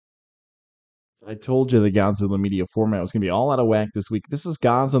I told you the Godzilla Media format was going to be all out of whack this week. This is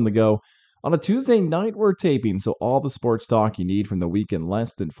Goz on the Go. On a Tuesday night, we're taping, so all the sports talk you need from the week in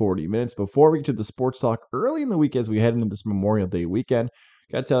less than 40 minutes. Before we get to the sports talk early in the week as we head into this Memorial Day weekend,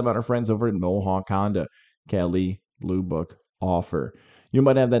 got to tell about our friends over at Mohawk Honda, Kelly Blue Book offer. You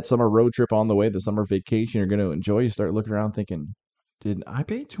might have that summer road trip on the way, the summer vacation you're going to enjoy. You start looking around thinking, did I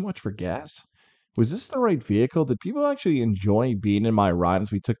pay too much for gas? Was this the right vehicle? Did people actually enjoy being in my ride as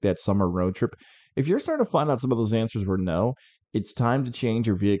we took that summer road trip? If you're starting to find out some of those answers were no, it's time to change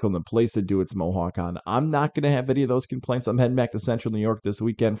your vehicle, and the place to do it's Mohawk Honda. I'm not going to have any of those complaints. I'm heading back to Central New York this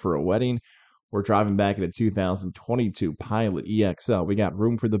weekend for a wedding. We're driving back in a 2022 Pilot EXL. We got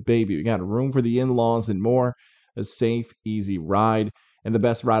room for the baby. We got room for the in-laws and more. A safe, easy ride, and the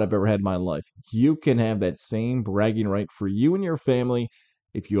best ride I've ever had in my life. You can have that same bragging right for you and your family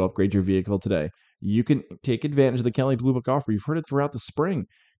if you upgrade your vehicle today. You can take advantage of the Kelly Blue Book offer. You've heard it throughout the spring.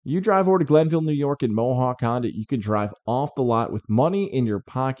 You drive over to Glenville, New York in Mohawk Honda. You can drive off the lot with money in your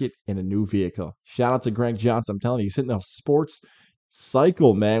pocket and a new vehicle. Shout out to Greg Johnson. I'm telling you, he's hitting a sports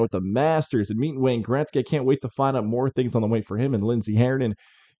cycle, man, with the Masters and meeting Wayne Gretzky. I can't wait to find out more things on the way for him and Lindsey Harridan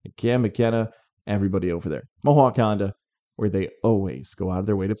and Cam McKenna, everybody over there. Mohawk Honda, where they always go out of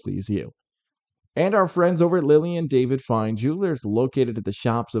their way to please you. And our friends over at Lily and David Fine Jewelers, located at the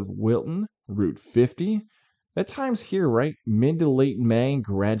shops of Wilton, Route 50. That time's here, right? Mid to late May,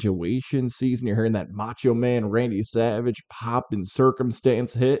 graduation season. You're hearing that Macho Man Randy Savage pop and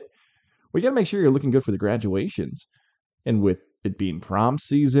circumstance hit. We got to make sure you're looking good for the graduations. And with it being prom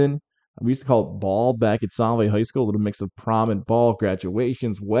season, we used to call it ball back at Salve High School, a little mix of prom and ball,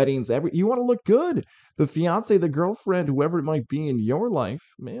 graduations, weddings, you want to look good. The fiance, the girlfriend, whoever it might be in your life,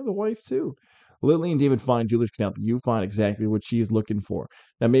 man, the wife too. Lily and David Fine Jewelers can help you find exactly what she is looking for.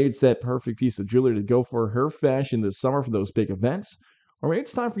 Now, maybe it's that perfect piece of jewelry to go for her fashion this summer for those big events. Or maybe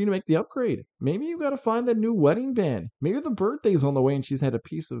it's time for you to make the upgrade. Maybe you've got to find that new wedding band. Maybe the birthday's on the way and she's had a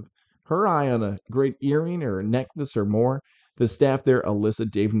piece of her eye on a great earring or a necklace or more. The staff there, Alyssa,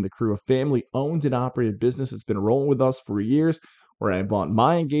 Dave, and the crew, a family-owned and operated business that's been rolling with us for years, where I bought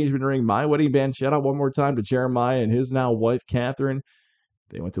my engagement ring, my wedding band. Shout out one more time to Jeremiah and his now wife, Catherine.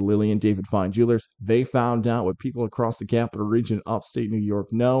 They went to Lily and David Fine Jewelers. They found out what people across the capital region, upstate New York,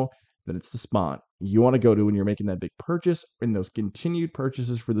 know, that it's the spot you want to go to when you're making that big purchase and those continued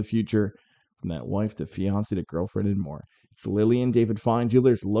purchases for the future, from that wife to fiance to girlfriend and more. It's Lily and David Fine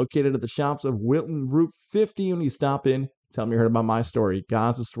Jewelers, located at the shops of Wilton, Route 50. When you stop in, tell me you heard about my story,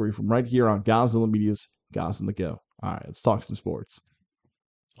 Gaza's story, from right here on Godzilla Media's Goz on the Go. All right, let's talk some sports.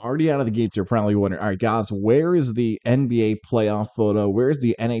 Already out of the gates, you're probably wondering, all right, guys, where is the NBA playoff photo? Where's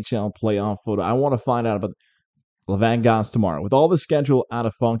the NHL playoff photo? I want to find out about Levan Goss tomorrow. With all the schedule out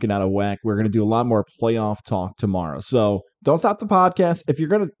of funk and out of whack, we're going to do a lot more playoff talk tomorrow. So don't stop the podcast. If you're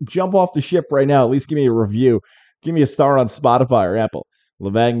going to jump off the ship right now, at least give me a review. Give me a star on Spotify or Apple.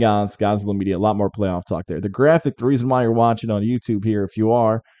 Levan Goss, Godzilla Media, a lot more playoff talk there. The graphic, the reason why you're watching on YouTube here, if you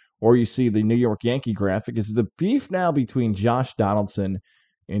are, or you see the New York Yankee graphic, is the beef now between Josh Donaldson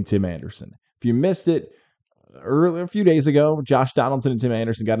and Tim Anderson. If you missed it earlier, a few days ago, Josh Donaldson and Tim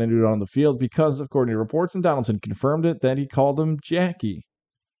Anderson got into it on the field because, according to reports, and Donaldson confirmed it, that he called him Jackie,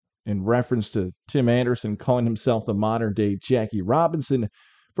 in reference to Tim Anderson calling himself the modern-day Jackie Robinson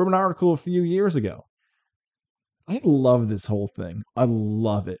from an article a few years ago. I love this whole thing. I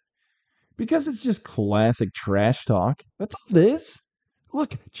love it. Because it's just classic trash talk. That's all it is.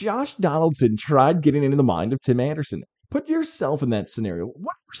 Look, Josh Donaldson tried getting into the mind of Tim Anderson. Put yourself in that scenario.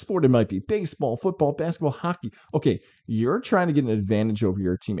 Whatever sport it might be, baseball, football, basketball, hockey. Okay, you're trying to get an advantage over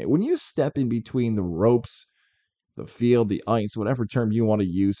your teammate. When you step in between the ropes, the field, the ice, whatever term you want to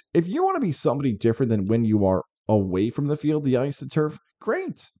use, if you want to be somebody different than when you are away from the field, the ice, the turf,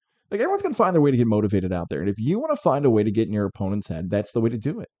 great. Like, everyone's going to find their way to get motivated out there. And if you want to find a way to get in your opponent's head, that's the way to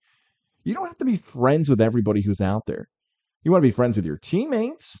do it. You don't have to be friends with everybody who's out there. You want to be friends with your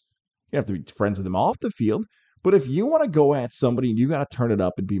teammates. You have to be friends with them off the field. But if you want to go at somebody, you got to turn it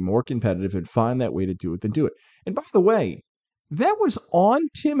up and be more competitive and find that way to do it, then do it. And by the way, that was on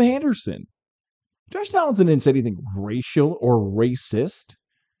Tim Anderson. Josh Donaldson didn't say anything racial or racist.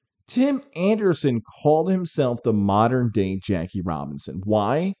 Tim Anderson called himself the modern-day Jackie Robinson.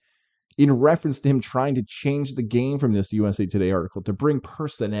 Why? In reference to him trying to change the game from this USA Today article to bring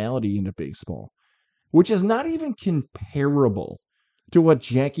personality into baseball, which is not even comparable to what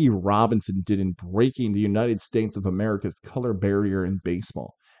Jackie Robinson did in breaking the United States of America's color barrier in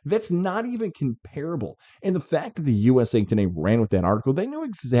baseball. That's not even comparable. And the fact that the USA Today ran with that article, they knew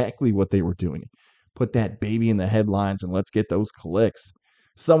exactly what they were doing. Put that baby in the headlines and let's get those clicks.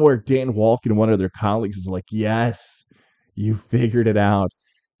 Somewhere Dan Walken, one of their colleagues, is like, yes, you figured it out.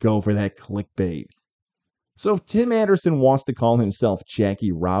 go for that clickbait. So if Tim Anderson wants to call himself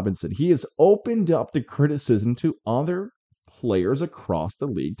Jackie Robinson, he has opened up the criticism to other players across the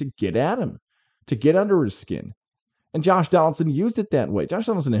league to get at him, to get under his skin. And Josh Donaldson used it that way. Josh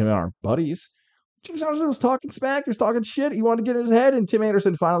Donaldson and him are buddies. Josh Donaldson was talking smack, he was talking shit, he wanted to get in his head, and Tim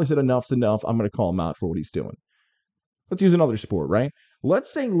Anderson finally said, enough's enough, I'm going to call him out for what he's doing. Let's use another sport, right?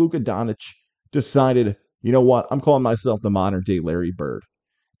 Let's say Luka Doncic decided, you know what, I'm calling myself the modern day Larry Bird.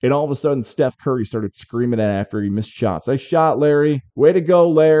 And all of a sudden, Steph Curry started screaming at after he missed shots. I shot, Larry. Way to go,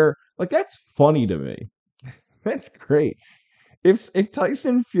 Larry. Like, that's funny to me. That's great. If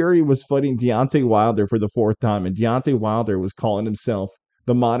Tyson Fury was fighting Deontay Wilder for the fourth time and Deontay Wilder was calling himself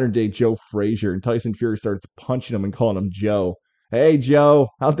the modern day Joe Frazier and Tyson Fury starts punching him and calling him Joe. Hey, Joe,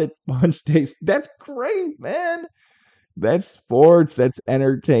 how'd that punch taste? That's great, man. That's sports. That's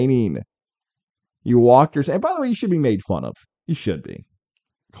entertaining. You walked your... And by the way, you should be made fun of. You should be.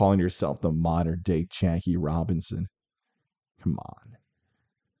 Calling yourself the modern day Jackie Robinson. Come on.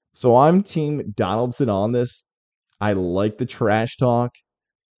 So I'm team Donaldson on this. I like the trash talk.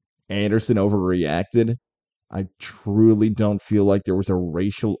 Anderson overreacted. I truly don't feel like there was a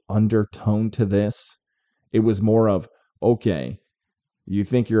racial undertone to this. It was more of, okay, you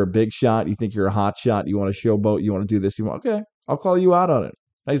think you're a big shot, you think you're a hot shot, you want to showboat, you want to do this, okay, I'll call you out on it.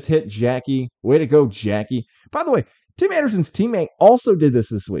 Nice hit, Jackie. Way to go, Jackie. By the way, Tim Anderson's teammate also did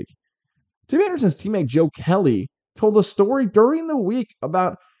this week. Tim Anderson's teammate, Joe Kelly, told a story during the week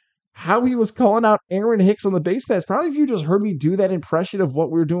about how he was calling out Aaron Hicks on the base pass. Probably if you just heard me do that impression of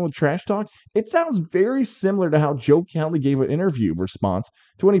what we were doing with Trash Talk, it sounds very similar to how Joe Kelly gave an interview response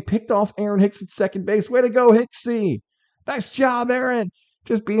to when he picked off Aaron Hicks at second base. Way to go, Hicksy. Nice job, Aaron.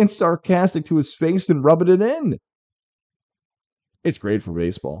 Just being sarcastic to his face and rubbing it in. It's great for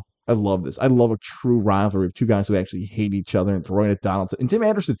baseball. I love this. I love a true rivalry of two guys who actually hate each other and throwing at Donaldson. And Tim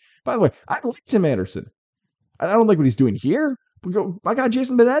Anderson, by the way, I like Tim Anderson. I don't like what he's doing here. My guy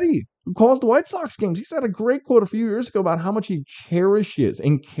Jason Benetti, who calls the White Sox games, he said a great quote a few years ago about how much he cherishes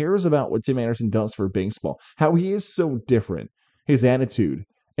and cares about what Tim Anderson does for baseball, how he is so different, his attitude,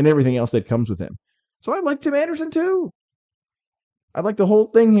 and everything else that comes with him. So I like Tim Anderson too. I like the whole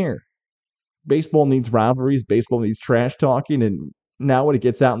thing here. Baseball needs rivalries. Baseball needs trash talking. And now when it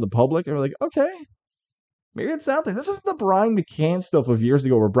gets out in the public, and we're like, okay, maybe it's out there. This is the Brian McCann stuff of years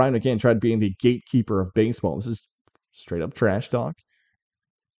ago where Brian McCann tried being the gatekeeper of baseball. This is straight up trash talk.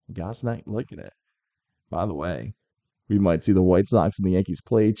 God's not looking at it. By the way, we might see the White Sox and the Yankees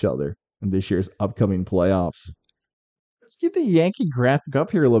play each other in this year's upcoming playoffs. Let's get the Yankee graphic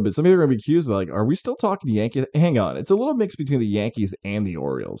up here a little bit. Some people are going to be accused of, like, are we still talking Yankees? Hang on. It's a little mix between the Yankees and the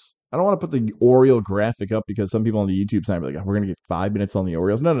Orioles. I don't want to put the Oriole graphic up because some people on the YouTube side are like, we're going to get 5 minutes on the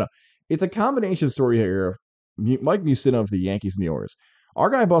Orioles. No. It's a combination story here of Mike Mussina of the Yankees and the Orioles. Our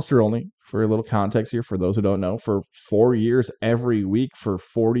guy Buster Olney, for a little context here, for those who don't know, for 4 years every week for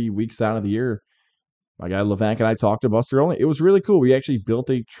 40 weeks out of the year, my guy Levac and I talked to Buster Olney. It was really cool. We actually built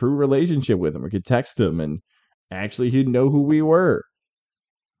a true relationship with him. We could text him and actually he'd know who we were.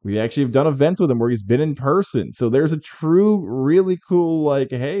 We actually have done events with him where he's been in person. So there's a true, really cool,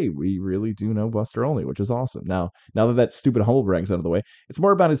 like, hey, we really do know Buster Olney, which is awesome. Now that stupid humble bragg's out of the way, it's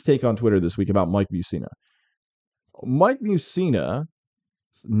more about his take on Twitter this week about Mike Mussina. Mike Mussina,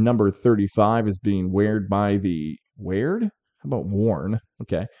 number 35, is being worn by the worn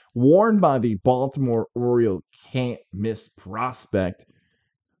by the Baltimore Oriole can't miss prospect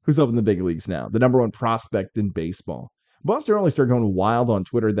who's up in the big leagues now, the number one prospect in baseball. Buster Olney started going wild on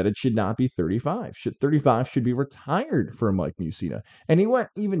Twitter that it should not be 35. 35 should be retired for Mike Mussina. And he went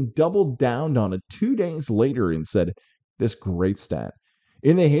even doubled down on it 2 days later and said this great stat.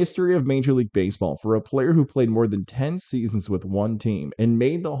 In the history of Major League Baseball, for a player who played more than 10 seasons with one team and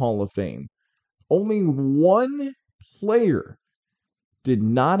made the Hall of Fame, only one player did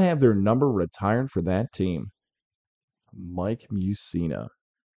not have their number retired for that team. Mike Mussina.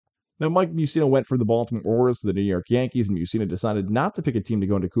 Now, Mike Mussina went from the Baltimore Orioles to the New York Yankees, and Mussina decided not to pick a team to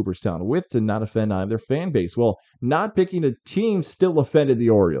go into Cooperstown with to not offend either fan base. Well, not picking a team still offended the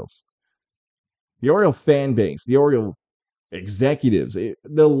Orioles. The Oriole fan base, the Oriole executives,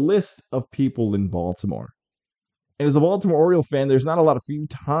 the list of people in Baltimore. And as a Baltimore Oriole fan, there's not a lot of few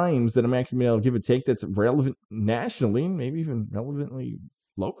times that I'm actually going to be able to give a take that's relevant nationally, maybe even relevantly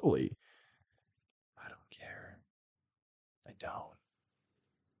locally. I don't care. I don't.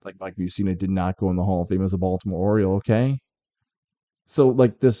 Like Mike Mussina did not go in the Hall of Fame as a Baltimore Oriole, okay? So,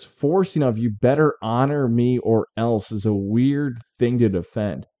 like, this forcing of you better honor me or else is a weird thing to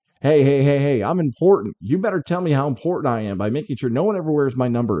defend. Hey, I'm important. You better tell me how important I am by making sure no one ever wears my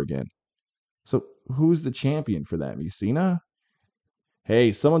number again. So, who's the champion for that, Mussina?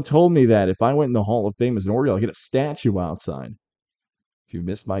 Hey, someone told me that if I went in the Hall of Fame as an Oriole, I'd get a statue outside. If you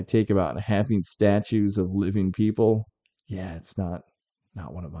missed my take about having statues of living people, yeah, it's not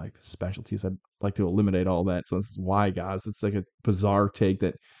one of my specialties. I'd like to eliminate all that. So this is why, guys. It's like a bizarre take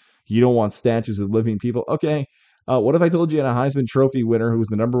that you don't want statues of living people. Okay, what if I told you had a Heisman Trophy winner who was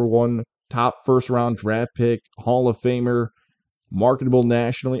the number one top first round draft pick, Hall of Famer, marketable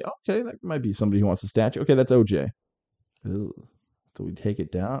nationally? Okay, that might be somebody who wants a statue. Okay, that's OJ. Ugh. So we take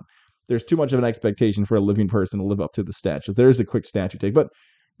it down. There's too much of an expectation for a living person to live up to the statue. There's a quick statue take. But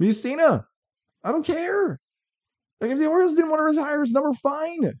Mussina, I don't care. Like if the Orioles didn't want to retire his number,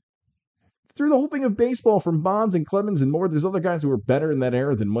 fine. Through the whole thing of baseball, from Bonds and Clemens and more, there's other guys who were better in that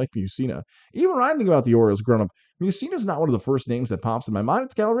era than Mike Mussina. Even when I think about the Orioles growing up, Mussina's not one of the first names that pops in my mind.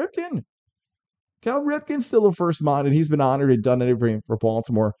 It's Cal Ripken. Cal Ripken's still the first mind, and he's been honored and done everything for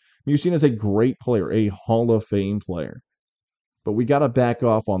Baltimore. Mussina's a great player, a Hall of Fame player. But we got to back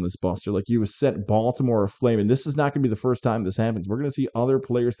off on this, Buster. Like, you have set Baltimore aflame, and this is not going to be the first time this happens. We're going to see other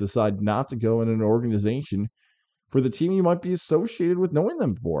players decide not to go in an organization for the team you might be associated with knowing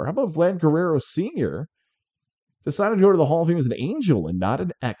them for. How about Vlad Guerrero Sr. decided to go to the Hall of Fame as an Angel and not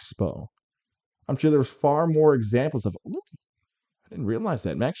an Expo? I'm sure there's far more examples of, I didn't realize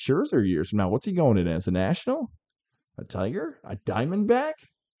that. Max Scherzer years from now, what's he going in as? A National? A Tiger? A Diamondback?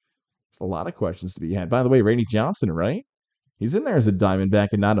 A lot of questions to be had. By the way, Randy Johnson, right? He's in there as a Diamondback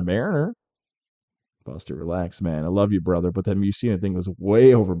and not a Mariner. Buster, relax, man. I love you, brother, but that Mussina thing was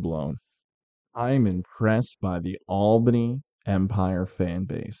way overblown. I'm impressed by the Albany Empire fan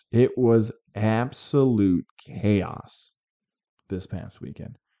base. It was absolute chaos this past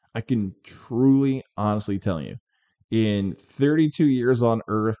weekend. I can truly, honestly tell you, in 32 years on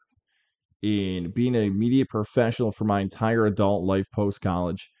Earth, in being a media professional for my entire adult life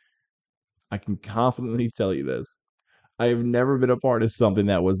post-college, I can confidently tell you this. I have never been a part of something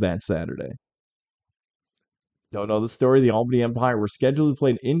that was that Saturday. Don't know the story. The Albany Empire were scheduled to play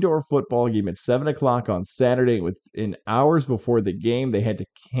an indoor football game at 7 o'clock on Saturday. Within hours before the game, they had to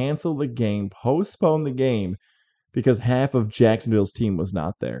cancel the game, postpone the game, because half of Jacksonville's team was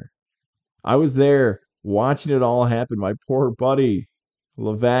not there. I was there watching it all happen. My poor buddy,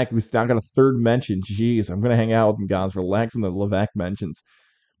 Levac, who's now got a third mention. Jeez, I'm going to hang out with him, guys. Relax on the Levac mentions.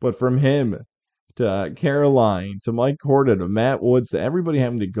 But from him to Caroline, to Mike Corda, to Matt Woods, to everybody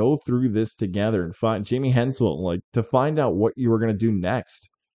having to go through this together and find Jamie Hensel, like, to find out what you were going to do next.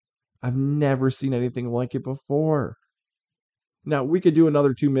 I've never seen anything like it before. Now, we could do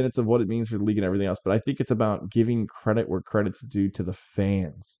another 2 minutes of what it means for the league and everything else, but I think it's about giving credit where credit's due to the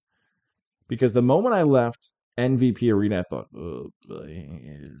fans. Because the moment I left MVP Arena, I thought, oh,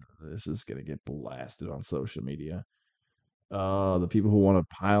 this is going to get blasted on social media. The people who want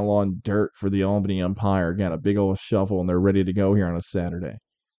to pile on dirt for the Albany Empire got a big old shovel and they're ready to go here on a Saturday.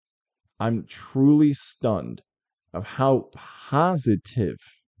 I'm truly stunned of how positive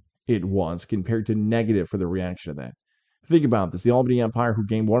it was compared to negative for the reaction of that. Think about this. The Albany Empire, who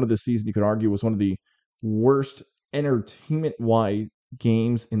game one of the season, you could argue was one of the worst entertainment-wise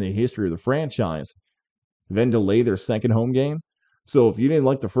games in the history of the franchise, then delay their second home game. So if you didn't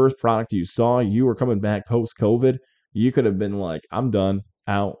like the first product you saw, you were coming back post-COVID, you could have been like, I'm done,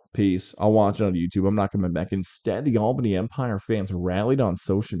 out, peace. I'll watch it on YouTube. I'm not coming back. Instead, the Albany Empire fans rallied on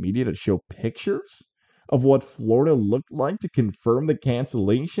social media to show pictures of what Florida looked like to confirm the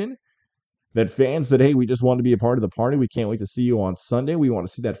cancellation. That fans said, hey, we just want to be a part of the party. We can't wait to see you on Sunday. We want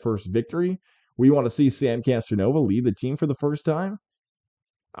to see that first victory. We want to see Sam Castronova lead the team for the first time.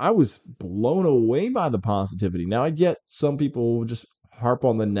 I was blown away by the positivity. Now, I get some people just harp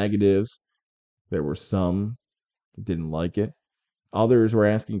on the negatives. There were some that didn't like it. Others were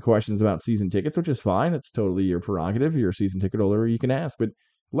asking questions about season tickets, which is fine. It's totally your prerogative. You're a season ticket holder, you can ask. But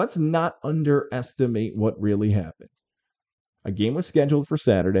let's not underestimate what really happened. A game was scheduled for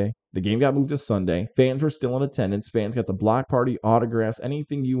Saturday. The game got moved to Sunday. Fans were still in attendance. Fans got the block party, autographs,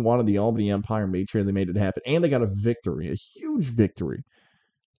 anything you wanted. The Albany Empire made sure they made it happen. And they got a victory, a huge victory.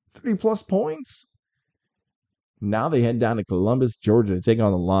 30-plus points. Now they head down to Columbus, Georgia to take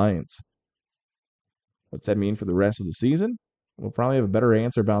on the Lions. What's that mean for the rest of the season? We'll probably have a better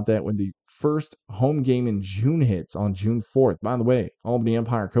answer about that when the first home game in June hits on June 4th. By the way, Albany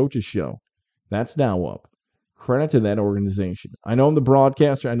Empire Coaches Show, that's now up. Credit to that organization. I know I'm the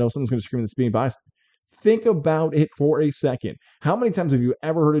broadcaster. I know someone's going to scream this being biased. Think about it for a second. How many times have you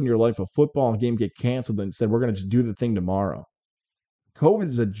ever heard in your life a football game get canceled and said, we're going to just do the thing tomorrow? COVID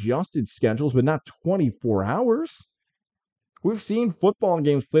has adjusted schedules, but not 24 hours. We've seen football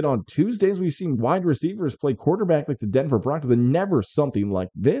games played on Tuesdays. We've seen wide receivers play quarterback like the Denver Broncos, but never something like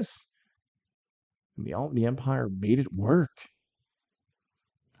this. And the Albany Empire made it work.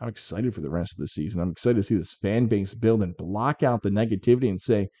 I'm excited for the rest of the season. I'm excited to see this fan base build and block out the negativity and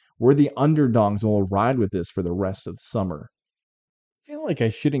say, we're the underdogs and we'll ride with this for the rest of the summer. I feel like I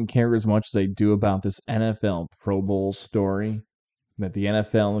shouldn't care as much as I do about this NFL Pro Bowl story. That the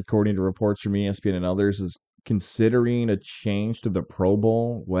NFL, according to reports from ESPN and others, is considering a change to the Pro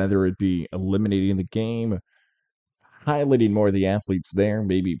Bowl, whether it be eliminating the game, highlighting more of the athletes there,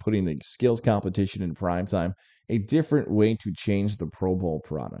 maybe putting the skills competition in prime time, a different way to change the Pro Bowl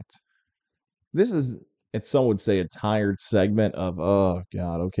product. This is, as some would say, a tired segment of, oh,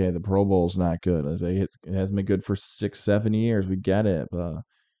 God, okay, the Pro Bowl's not good. It hasn't been good for 6-7 years. We get it. Now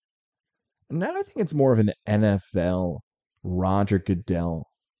I think it's more of an NFL Roger Goodell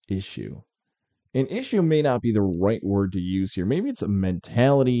issue. An issue may not be the right word to use here. Maybe it's a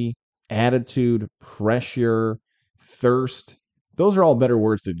mentality, attitude, pressure, thirst. Those are all better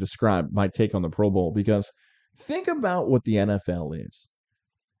words to describe my take on the Pro Bowl, because think about what the NFL is.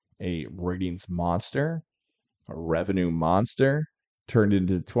 A ratings monster, a revenue monster, turned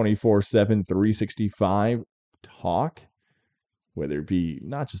into 24/7, 365 talk, whether it be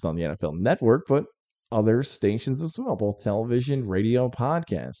not just on the NFL Network, but other stations as well, both television, radio,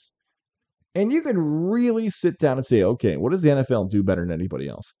 podcasts. And you can really sit down and say, okay, what does the NFL do better than anybody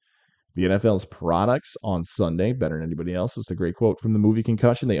else? The NFL's products on Sunday, better than anybody else. It's a great quote from the movie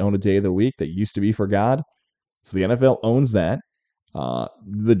Concussion. They own a day of the week that used to be for God. So the NFL owns that.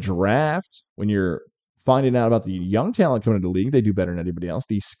 The draft, when you're finding out about the young talent coming into the league, they do better than anybody else.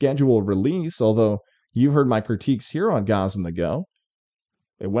 The schedule release, although you've heard my critiques here on Guys on the Go,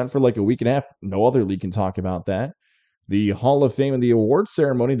 it went for like a week and a half. No other league can talk about that. The Hall of Fame and the awards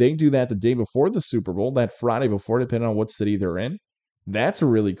ceremony, they do that the day before the Super Bowl, that Friday before, depending on what city they're in. That's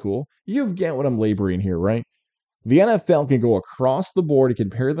really cool. You get what I'm laboring here, right? The NFL can go across the board and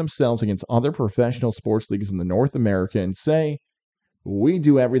compare themselves against other professional sports leagues in the North America and say, we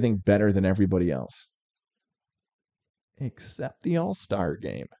do everything better than everybody else. Except the All-Star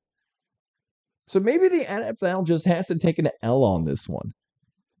game. So maybe the NFL just has to take an L on this one.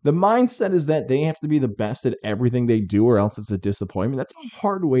 The mindset is that they have to be the best at everything they do or else it's a disappointment. That's a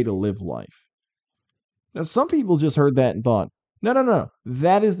hard way to live life. Now, some people just heard that and thought, no.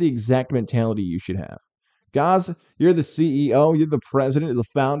 That is the exact mentality you should have. Guys, you're the CEO, you're the president, the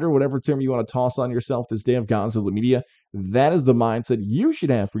founder, whatever term you want to toss on yourself this day of Godzilla Media. That is the mindset you should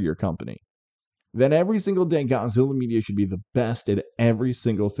have for your company. That every single day, Godzilla Media should be the best at every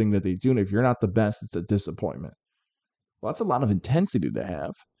single thing that they do. And if you're not the best, it's a disappointment. Well, that's a lot of intensity to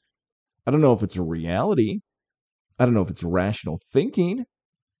have. I don't know if it's a reality. I don't know if it's rational thinking,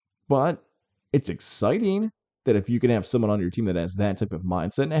 but it's exciting that if you can have someone on your team that has that type of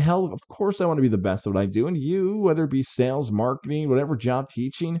mindset, and hell, of course I want to be the best at what I do. And you, whether it be sales, marketing, whatever job,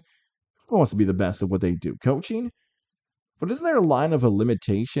 teaching, who wants to be the best at what they do? Coaching? But isn't there a line of a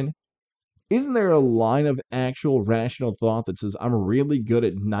limitation? Isn't there a line of actual rational thought that says, I'm really good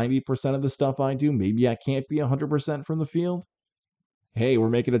at 90% of the stuff I do. Maybe I can't be 100% from the field. Hey, we're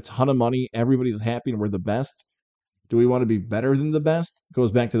making a ton of money. Everybody's happy and we're the best. Do we want to be better than the best?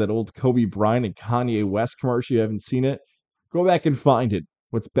 Goes back to that old Kobe Bryant and Kanye West commercial. You haven't seen it? Go back and find it.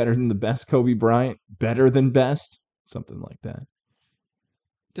 What's better than the best, Kobe Bryant? Better than best? Something like that.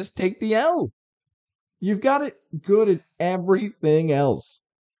 Just take the L. You've got it good at everything else.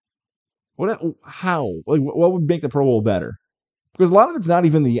 How? Like, what would make the Pro Bowl better? Because a lot of it's not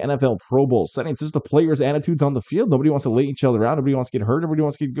even the NFL Pro Bowl setting. It's just the players' attitudes on the field. Nobody wants to lay each other out. Nobody wants to get hurt. Everybody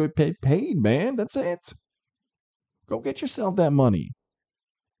wants to get good paid, man. That's it. Go get yourself that money.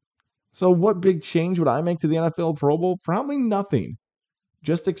 So what big change would I make to the NFL Pro Bowl? Probably nothing.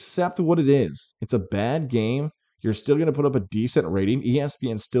 Just accept what it is. It's a bad game. You're still going to put up a decent rating.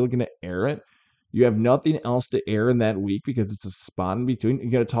 ESPN's still going to air it. You have nothing else to air in that week because it's a spot in between.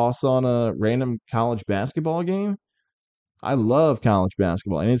 You're going to toss on a random college basketball game? I love college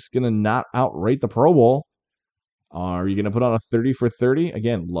basketball, and it's going to not outrate the Pro Bowl. Are you going to put on a 30 for 30?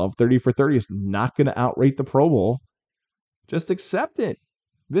 Again, love 30 for 30. It's not going to outrate the Pro Bowl. Just accept it.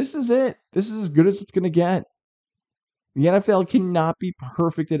 This is it. This is as good as it's going to get. The NFL cannot be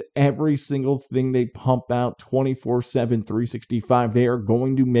perfect at every single thing they pump out 24/7, 365. They are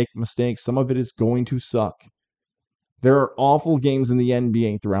going to make mistakes. Some of it is going to suck. There are awful games in the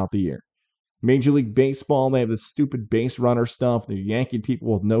NBA throughout the year. Major League Baseball, they have this stupid base runner stuff. They're yanking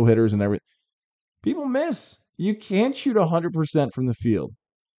people with no-hitters and everything. People miss. You can't shoot 100% from the field.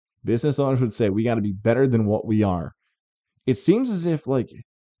 Business owners would say, we got to be better than what we are. It seems as if,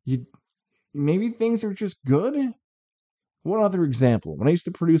 maybe things are just good. One other example. When I used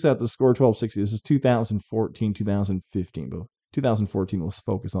to produce out the Score 1260, this is 2014, 2015, but 2014 let's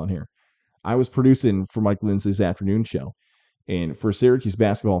focus on here. I was producing for Mike Lindsay's afternoon show. And for Syracuse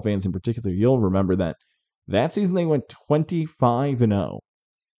basketball fans in particular, you'll remember that season they went 25-0.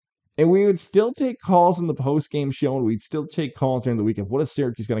 And we would still take calls in the post-game show, and we'd still take calls during the week of what is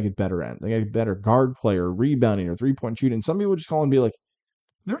Syracuse going to get better at? They got to get better guard player, rebounding, or three-point shooting. And some people would just call and be like,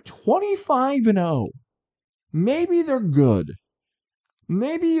 they're 25-0. Maybe they're good.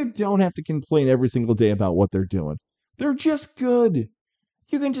 Maybe you don't have to complain every single day about what they're doing. They're just good.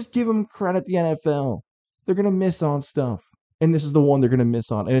 You can just give them credit, the NFL. They're going to miss on stuff. And this is the one they're going to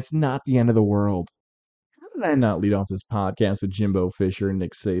miss on. And it's not the end of the world. How did I not lead off this podcast with Jimbo Fisher and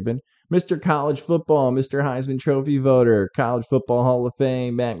Nick Saban? Mr. College Football, Mr. Heisman Trophy voter, College Football Hall of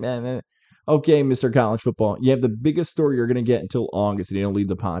Fame. Okay, Mr. College Football, you have the biggest story you're going to get until August, and you don't lead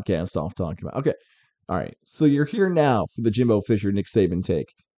the podcast off talking about. Okay, all right. So you're here now for the Jimbo Fisher, Nick Saban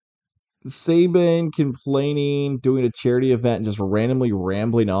take. Saban complaining, doing a charity event, and just randomly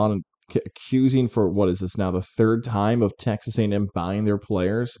rambling on and accusing for, what is this now, the third time of Texas A&M buying their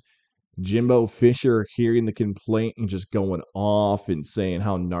players. Jimbo Fisher hearing the complaint and just going off and saying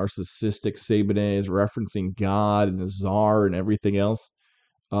how narcissistic Saban is, referencing God and the czar and everything else.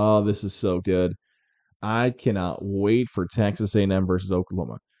 Oh, this is so good. I cannot wait for Texas A&M versus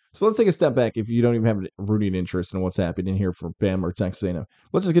Oklahoma. So let's take a step back if you don't even have a rooting interest in what's happening here for Bama or Texas A&M.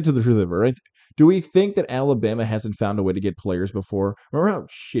 Let's just get to the truth of it, right? Do we think that Alabama hasn't found a way to get players before? Remember how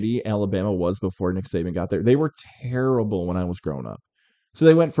shitty Alabama was before Nick Saban got there? They were terrible when I was growing up. So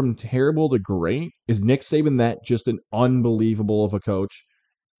they went from terrible to great. Is Nick Saban that just an unbelievable of a coach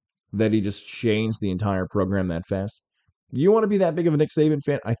that he just changed the entire program that fast? You want to be that big of a Nick Saban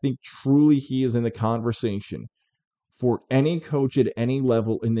fan? I think truly he is in the conversation for any coach at any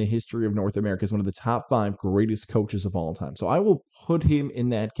level in the history of North America as one of the top 5 greatest coaches of all time. So I will put him in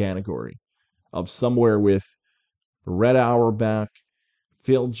that category of somewhere with Red Auerbach,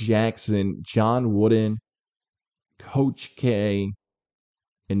 Phil Jackson, John Wooden, Coach K,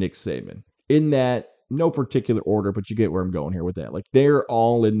 and Nick Saban. In that, no particular order, but you get where I'm going here with that. Like, they're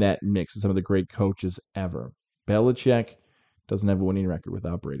all in that mix of some of the great coaches ever. Belichick doesn't have a winning record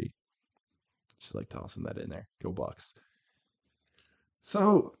without Brady. Just like tossing that in there. Go Bucks.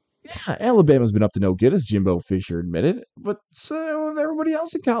 So, yeah, Alabama's been up to no good, as Jimbo Fisher admitted. But so have everybody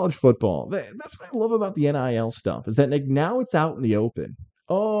else in college football. That's what I love about the NIL stuff, is that like, now it's out in the open.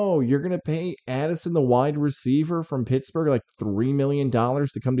 Oh, you're going to pay Addison, the wide receiver from Pittsburgh, like $3 million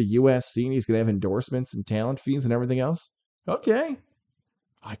to come to USC, and he's going to have endorsements and talent fees and everything else? Okay.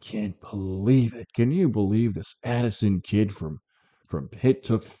 I can't believe it. Can you believe this Addison kid from Pitt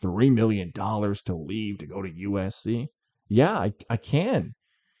took $3 million to leave to go to USC? Yeah, I can.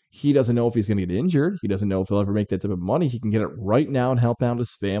 He doesn't know if he's going to get injured. He doesn't know if he'll ever make that type of money. He can get it right now and help out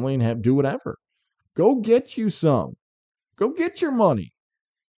his family and do whatever. Go get you some. Go get your money.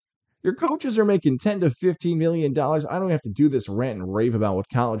 Your coaches are making $10 to $15 million. I don't have to do this rant and rave about what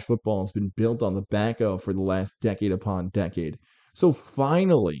college football has been built on the back of for the last decade upon decade. So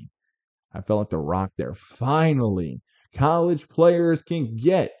finally, I felt like The Rock there. Finally, college players can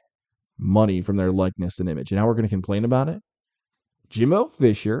get money from their likeness and image. And now we're going to complain about it? Jimbo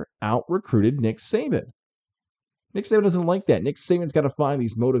Fisher out-recruited Nick Saban. Nick Saban doesn't like that. Nick Saban's got to find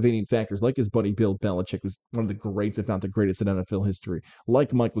these motivating factors, like his buddy Bill Belichick, who's one of the greats, if not the greatest in NFL history,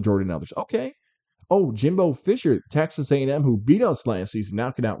 like Michael Jordan and others. Okay. Oh, Jimbo Fisher, Texas A&M, who beat us last season,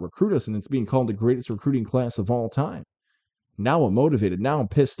 now can out-recruit us, and it's being called the greatest recruiting class of all time. Now I'm motivated. Now I'm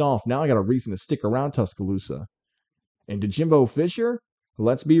pissed off. Now I got a reason to stick around Tuscaloosa. And to Jimbo Fisher,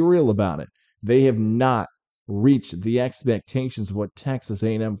 let's be real about it. They have not reached the expectations of what Texas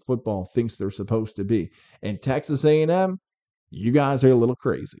A&M football thinks they're supposed to be. And Texas A&M, you guys are a little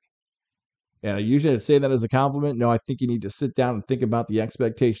crazy. And I usually say that as a compliment. No, I think you need to sit down and think about the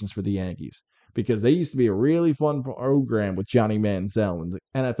expectations for the Yankees, because they used to be a really fun program with Johnny Manziel and the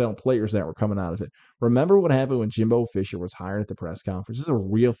NFL players that were coming out of it. Remember what happened when Jimbo Fisher was hired at the press conference? This is a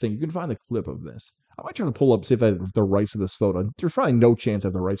real thing. You can find the clip of this. I might try to pull up, see if I have the rights to this photo. There's probably no chance I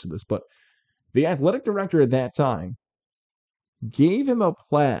have the rights to this, but the athletic director at that time gave him a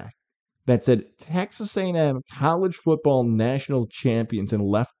plaque that said Texas A&M college football national champions and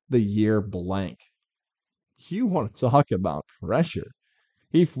left the year blank. You want to talk about pressure?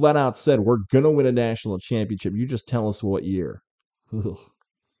 He flat out said, we're going to win a national championship. You just tell us what year. Ugh.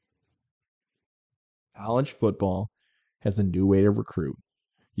 College football has a new way to recruit.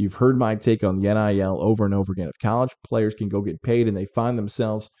 You've heard my take on the NIL over and over again. If college players can go get paid and they find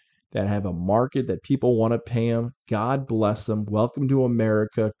themselves that have a market that people want to pay them, God bless them. Welcome to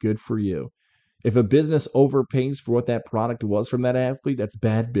America. Good for you. If a business overpays for what that product was from that athlete, that's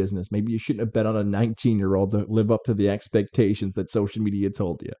bad business. Maybe you shouldn't have bet on a 19-year-old to live up to the expectations that social media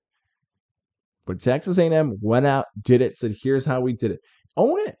told you. But Texas A&M went out, did it, said, here's how we did it.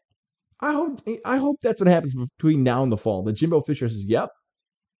 Own it. I hope that's what happens between now and the fall. That Jimbo Fisher says, yep,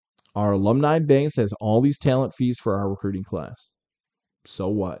 our alumni base has all these talent fees for our recruiting class. So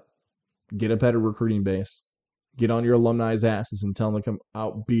what? Get a better recruiting base. Get on your alumni's asses and tell them to come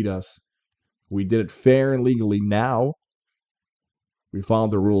outbeat us. We did it fair and legally now. We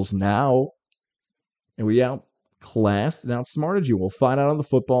followed the rules now. And we outclassed and outsmarted you. We'll find out on the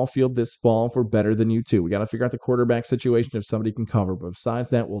football field this fall if we're better than you too. We got to figure out the quarterback situation if somebody can cover. But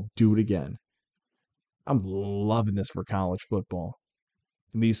besides that, we'll do it again. I'm loving this for college football.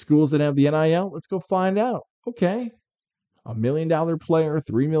 And these schools that have the NIL, let's go find out. Okay. $1 million player,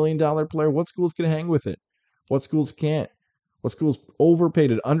 $3 million player. What schools can hang with it? What schools can't? What schools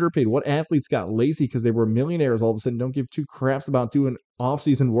overpaid and underpaid? What athletes got lazy because they were millionaires all of a sudden don't give two craps about doing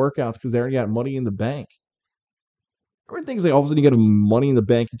off-season workouts because they already got money in the bank? Everyone thinks like all of a sudden you get money in the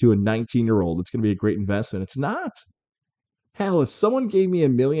bank into a 19-year-old. It's going to be a great investment. It's not. Hell, if someone gave me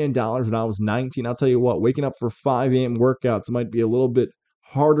 $1 million when I was 19, I'll tell you what, waking up for 5 a.m. workouts might be a little bit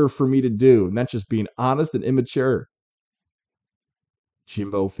harder for me to do. And that's just being honest and immature.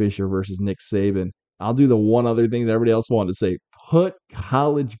 Jimbo Fisher versus Nick Saban. I'll do the one other thing that everybody else wanted to say. Put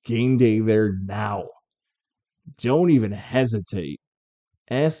College Game Day there now. Don't even hesitate.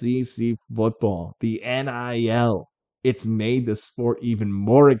 SEC football, the NIL. It's made the sport even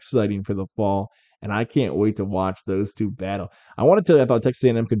more exciting for the fall, and I can't wait to watch those two battle. I want to tell you, I thought Texas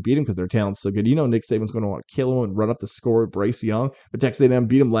A&M could beat him because their talent's so good. You know Nick Saban's going to want to kill him and run up the score with Bryce Young, but Texas A&M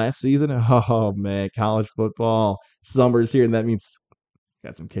beat him last season. Oh, man, college football. Summer's here, and that means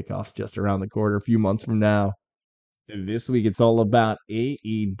got some kickoffs just around the corner a few months from now. This week, it's all about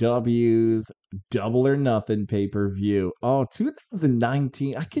AEW's Double or Nothing pay-per-view. Oh,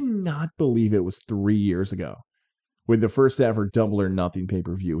 2019. I cannot believe it was 3 years ago when the first ever Double or Nothing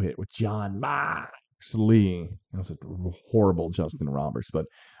pay-per-view hit with John Moxley. That was a horrible Justin Roberts, but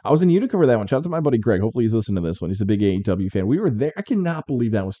I was in Utica for that one. Shout out to my buddy Greg. Hopefully he's listening to this one. He's a big AEW fan. We were there. I cannot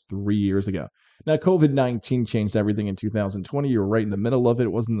believe that was 3 years ago. Now, COVID-19 changed everything in 2020. You were right in the middle of it.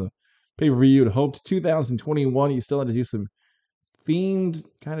 It wasn't the pay-per-view you'd hoped. 2021, you still had to do some themed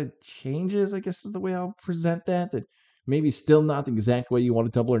kind of changes, I guess is the way I'll present that maybe still not the exact way you want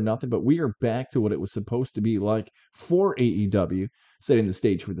to Double or Nothing, but we are back to what it was supposed to be like for AEW, setting the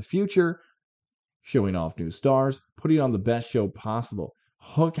stage for the future, showing off new stars, putting on the best show possible.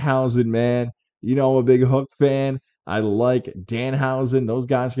 Hookhausen, man. You know, I'm a big Hook fan. I like Danhausen. Those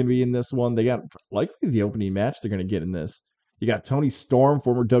guys are going to be in this one. They got likely the opening match they're going to get in this. You got Tony Storm,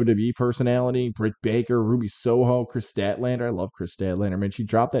 former WWE personality, Britt Baker, Ruby Soho, Chris Statlander. I love Chris Statlander, man. She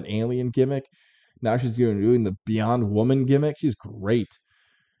dropped that alien gimmick. Now she's doing the Beyond Woman gimmick. She's great.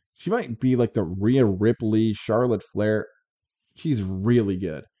 She might be like the Rhea Ripley, Charlotte Flair. She's really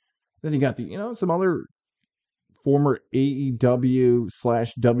good. Then you got some other former AEW /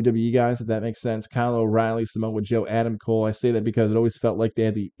 WWE guys, if that makes sense. Kyle O'Reilly, Samoa Joe, Adam Cole. I say that because it always felt like they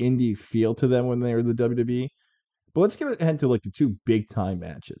had the indie feel to them when they were the WWE. But let's give it ahead to like the two big time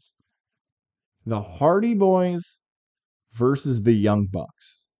matches. The Hardy Boys versus the Young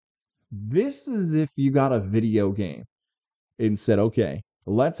Bucks. This is if you got a video game and said, okay,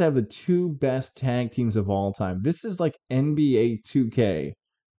 let's have the two best tag teams of all time. This is like NBA 2K,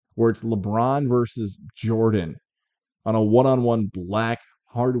 where it's LeBron versus Jordan on a one-on-one black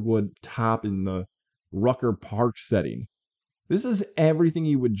hardwood top in the Rucker Park setting. This is everything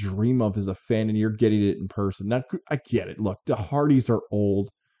you would dream of as a fan, and you're getting it in person. Now, I get it. Look, the Hardys are old,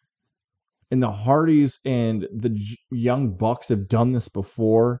 and the Hardys and the Young Bucks have done this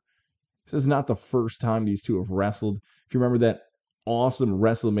before. This is not the first time these two have wrestled. If you remember that awesome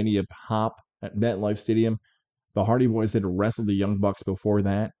WrestleMania pop at MetLife Stadium, the Hardy Boys had wrestled the Young Bucks before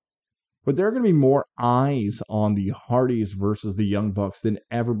that. But there are going to be more eyes on the Hardys versus the Young Bucks than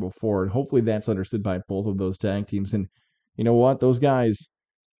ever before. And hopefully that's understood by both of those tag teams. And you know what? Those guys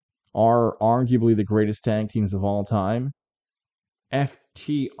are arguably the greatest tag teams of all time.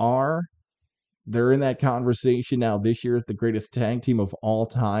 FTR, they're in that conversation now. This year is the greatest tag team of all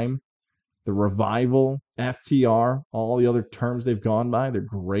time. The Revival, FTR, all the other terms they've gone by, they're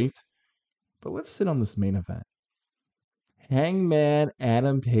great. But let's sit on this main event. Hangman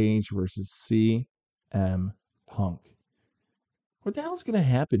Adam Page versus CM Punk. What the hell is going to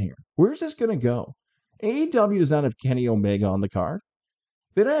happen here? Where's this going to go? AEW does not have Kenny Omega on the card.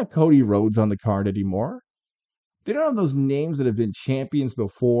 They don't have Cody Rhodes on the card anymore. They don't have those names that have been champions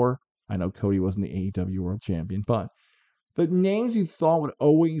before. I know Cody wasn't the AEW World Champion, but the names you thought would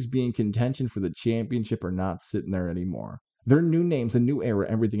always be in contention for the championship are not sitting there anymore. They're new names, a new era,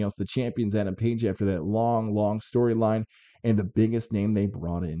 everything else. The champions Adam Page after that long storyline, and the biggest name they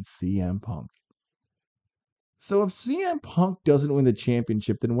brought in, CM Punk. So if CM Punk doesn't win the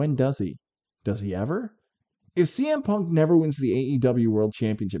championship, then when does he? Does he ever? If CM Punk never wins the AEW World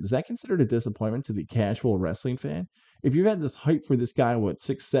Championship, is that considered a disappointment to the casual wrestling fan? If you've had this hype for this guy,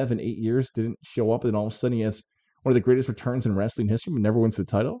 6, 7, 8 years, didn't show up, and all of a sudden he has one of the greatest returns in wrestling history, but never wins the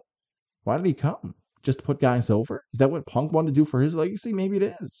title? Why did he come? Just to put guys over? Is that what Punk wanted to do for his legacy? Maybe it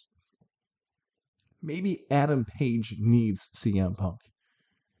is. Maybe Adam Page needs CM Punk.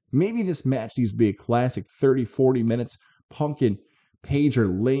 Maybe this match needs to be a classic 30, 40 minutes. Punk and Page are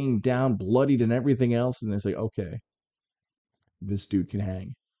laying down, bloodied and everything else. And they're like, okay, this dude can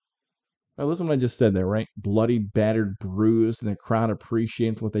hang. Now, listen to what I just said there, right? Bloodied, battered, bruised, and the crowd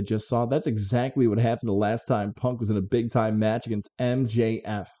appreciates what they just saw. That's exactly what happened the last time Punk was in a big-time match against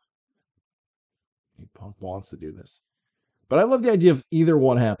MJF. Punk wants to do this. But I love the idea of either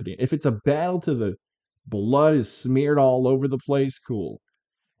one happening. If it's a battle to the blood is smeared all over the place, cool.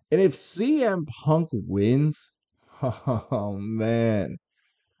 And if CM Punk wins, oh man,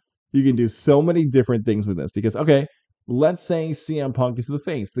 you can do so many different things with this. Because, okay, let's say CM Punk is the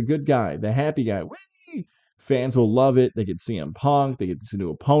face, the good guy, the happy guy. Whee! Fans will love it. They get CM Punk. They get these new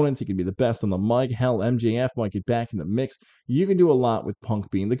opponents. He can be the best on the mic. Hell, MJF might get back in the mix. You can do a lot with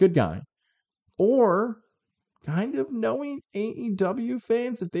Punk being the good guy. Or kind of knowing AEW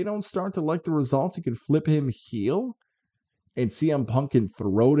fans, if they don't start to like the results, you can flip him heel and CM Punk can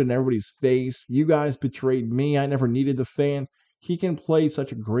throw it in everybody's face. You guys betrayed me. I never needed the fans. He can play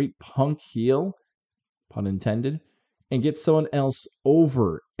such a great Punk heel, pun intended, and get someone else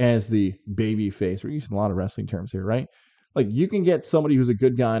over as the baby face. We're using a lot of wrestling terms here, right? Like, you can get somebody who's a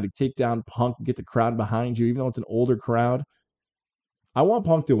good guy to take down Punk and get the crowd behind you, even though it's an older crowd. I want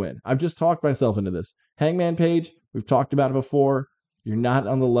Punk to win. I've just talked myself into this. Hangman Page, we've talked about it before. You're not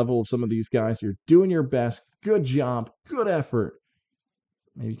on the level of some of these guys. You're doing your best. Good job. Good effort.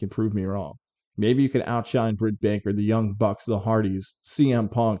 Maybe you can prove me wrong. Maybe you can outshine Britt Baker, the Young Bucks, the Hardys, CM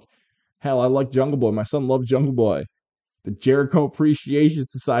Punk. Hell, I like Jungle Boy. My son loves Jungle Boy. The Jericho Appreciation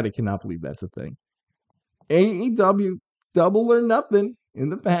Society. I cannot believe that's a thing. AEW, double or nothing. In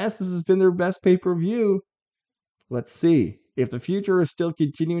the past, this has been their best pay-per-view. Let's see. If the future is still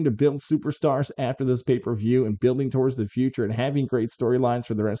continuing to build superstars after this pay-per-view and building towards the future and having great storylines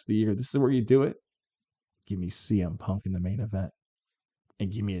for the rest of the year, this is where you do it. Give me CM Punk in the main event.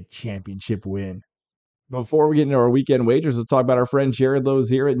 And give me a championship win. Before we get into our weekend wagers, let's talk about our friend Jared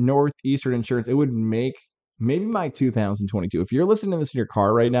Lozier at Northeastern Insurance. It would make maybe my 2022. If you're listening to this in your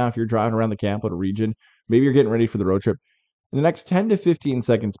car right now, if you're driving around the capital region, maybe you're getting ready for the road trip, in the next 10 to 15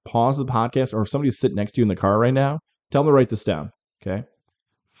 seconds, pause the podcast, or if somebody's sitting next to you in the car right now, tell them to write this down, okay?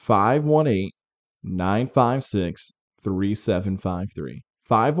 518-956-3753.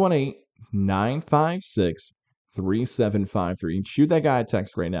 518-956-3753. Shoot that guy a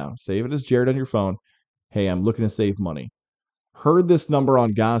text right now. Save it as Jared on your phone. Hey, I'm looking to save money. Heard this number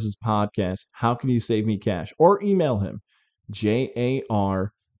on Gaz's podcast. How can you save me cash? Or email him,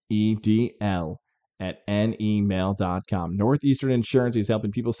 jaredl@nemail.com. Northeastern Insurance is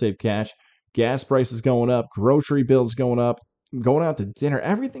helping people save cash. Gas prices going up, grocery bills going up, going out to dinner.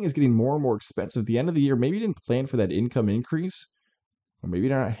 Everything is getting more and more expensive. At the end of the year, maybe you didn't plan for that income increase, or maybe you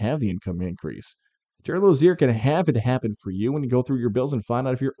don't have the income increase. Jared Lozier can have it happen for you when you go through your bills and find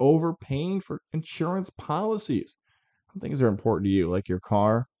out if you're overpaying for insurance policies. Some things are important to you, like your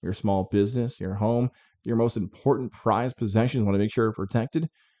car, your small business, your home, your most important prized possessions. Want to make sure you're protected.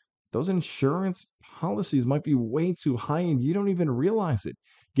 Those insurance policies might be way too high and you don't even realize it.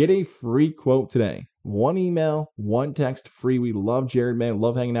 Get a free quote today. One email, one text, free. We love Jared, man.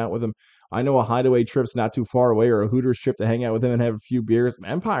 Love hanging out with him. I know a Hideaway trip's not too far away, or a Hooters trip to hang out with him and have a few beers.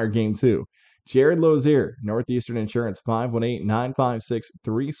 Empire game too. Jared Lozier, Northeastern Insurance,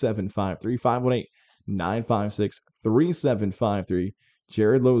 518-956-3753. 518-956-3753.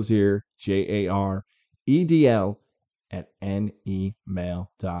 Jared Lozier,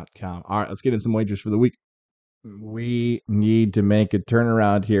 JAREDL@nemail.com. All right, let's get in some wagers for the week. We need to make a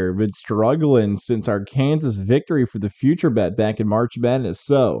turnaround here. We've been struggling since our Kansas victory for the future bet back in March Madness.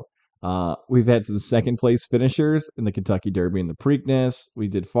 So we've had some second place finishers in the Kentucky Derby and the Preakness. We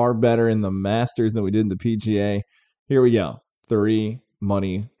did far better in the Masters than we did in the PGA. Here we go. 3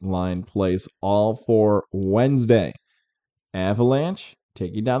 money line plays, all for Wednesday. Avalanche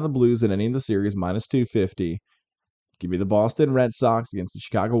taking down the Blues in any of the series, minus 250. Give me the Boston Red Sox against the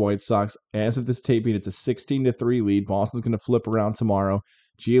Chicago White Sox. As of this taping, it's a 16-3 lead. Boston's going to flip around tomorrow.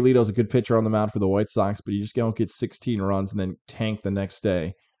 Giolito's a good pitcher on the mound for the White Sox, but you just don't get 16 runs and then tank the next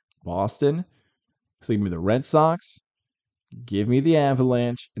day. Boston. So give me the Red Sox. Give me the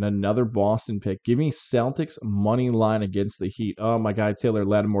Avalanche and another Boston pick. Give me Celtics money line against the Heat. Oh, my guy Taylor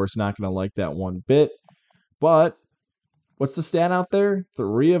Lattimore's not going to like that one bit. But what's the stat out there?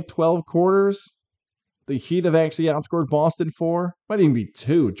 3 of 12 quarters. The Heat have actually outscored Boston 4. Might even be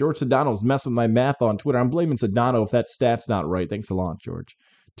 2. George Sedano's messing with my math on Twitter. I'm blaming Sedano if that stat's not right. Thanks a lot, George.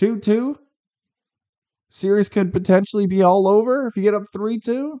 2-2. Series could potentially be all over if you get up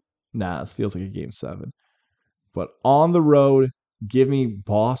 3-2. Nah, this feels like a game 7. But on the road, give me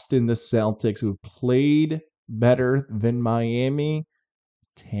Boston, the Celtics, who played better than Miami.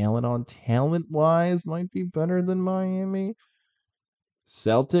 Talent on talent-wise might be better than Miami.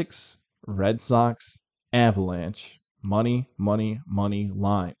 Celtics, Red Sox, Avalanche. Money, money, money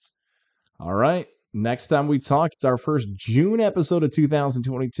lines. All right. Next time we talk, it's our first June episode of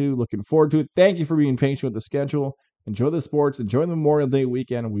 2022. Looking forward to it. Thank you for being patient with the schedule. Enjoy the sports. Enjoy the Memorial Day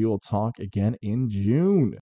weekend. We will talk again in June.